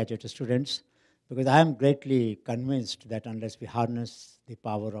about undergraduate students, because I am greatly convinced that unless we harness the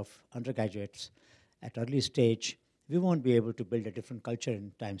power of undergraduates at early stage, we won't be able to build a different culture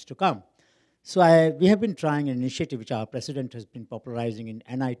in times to come. So we have been trying an initiative which our president has been popularizing in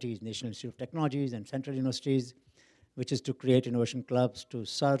NITs, National Institute of Technologies, and central universities, which is to create innovation clubs to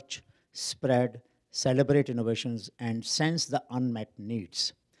search, spread, celebrate innovations, and sense the unmet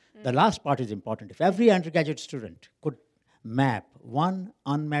needs. The last part is important. If every undergraduate student could map one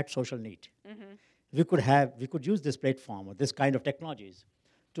unmet social need, we could use this platform or this kind of technologies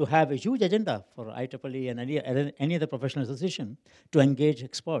to have a huge agenda for IEEE and any other professional association to engage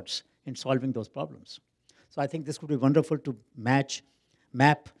experts in solving those problems. So I think this would be wonderful to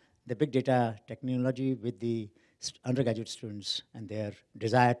map the big data technology with the undergraduate students and their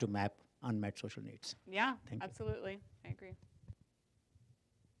desire to map unmet social needs. Yeah, Thank you. absolutely. I agree.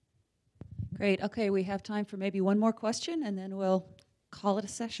 Great. Okay, we have time for maybe one more question, and then we'll call it a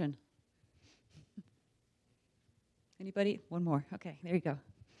session. Anybody? One more. Okay, there you go.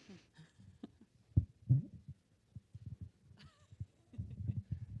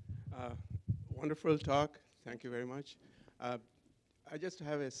 Wonderful talk. Thank you very much. I just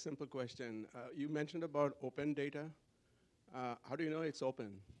have a simple question. You mentioned about open data. How do you know it's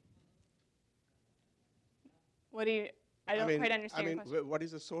open? What do you, I don't quite understand your question. What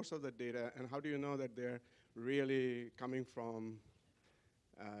is the source of the data, and how do you know that they're really coming from,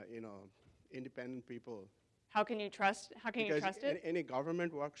 independent people? How can you trust it? Any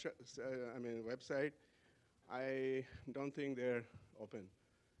government website, I don't think they're open,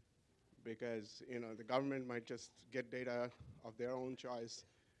 because the government might just get data of their own choice.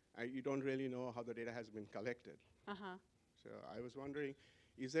 You don't really know how the data has been collected. So I was wondering,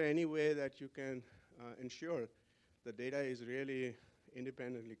 is there any way that you can ensure the data is really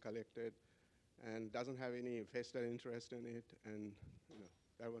independently collected and doesn't have any vested interest in it? And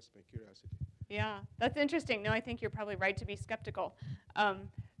that was my curiosity. Yeah, that's interesting. No, I think you're probably right to be skeptical.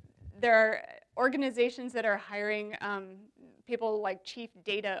 There are organizations that are hiring people like chief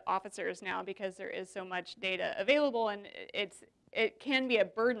data officers now, because there is so much data available, and it can be a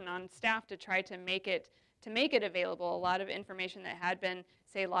burden on staff to try to make it available. A lot of information that had been,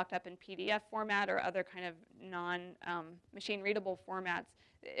 say, locked up in PDF format or other kind of non-machine readable formats,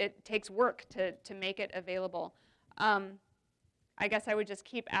 it takes work to make it available. I guess I would just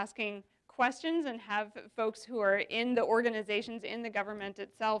keep asking questions and have folks who are in the organizations, in the government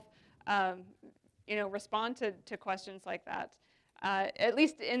itself, respond to questions like that. At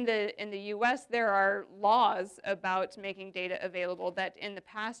least in the US, there are laws about making data available that in the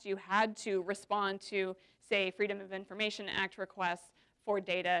past you had to respond to, say, Freedom of Information Act requests for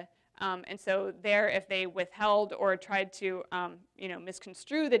data. And so there, if they withheld or tried to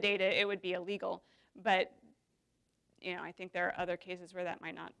misconstrue the data, it would be illegal. But I think there are other cases where that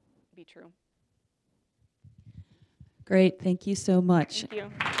might not be true. Great, thank you so much. Thank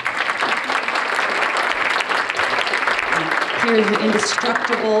you. Here is the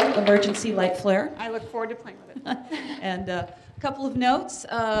indestructible emergency light flare. I look forward to playing with it. And a couple of notes.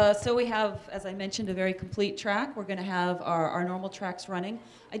 So we have, as I mentioned, a very complete track. We're going to have our normal tracks running.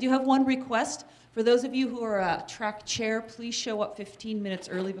 I do have one request. For those of you who are a track chair, please show up 15 minutes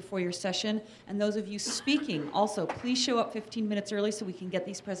early before your session. And those of you speaking, also, please show up 15 minutes early so we can get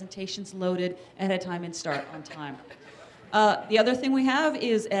these presentations loaded ahead of time and start on time. The other thing we have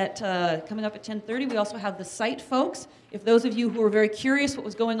is coming up at 10:30, we also have the site folks. If those of you who are very curious what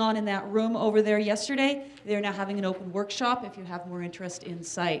was going on in that room over there yesterday, they're now having an open workshop if you have more interest in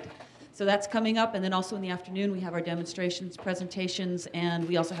site. So that's coming up, and then also in the afternoon we have our demonstrations, presentations, and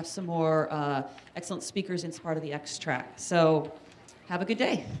we also have some more excellent speakers in part of the X track. So have a good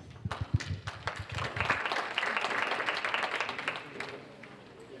day.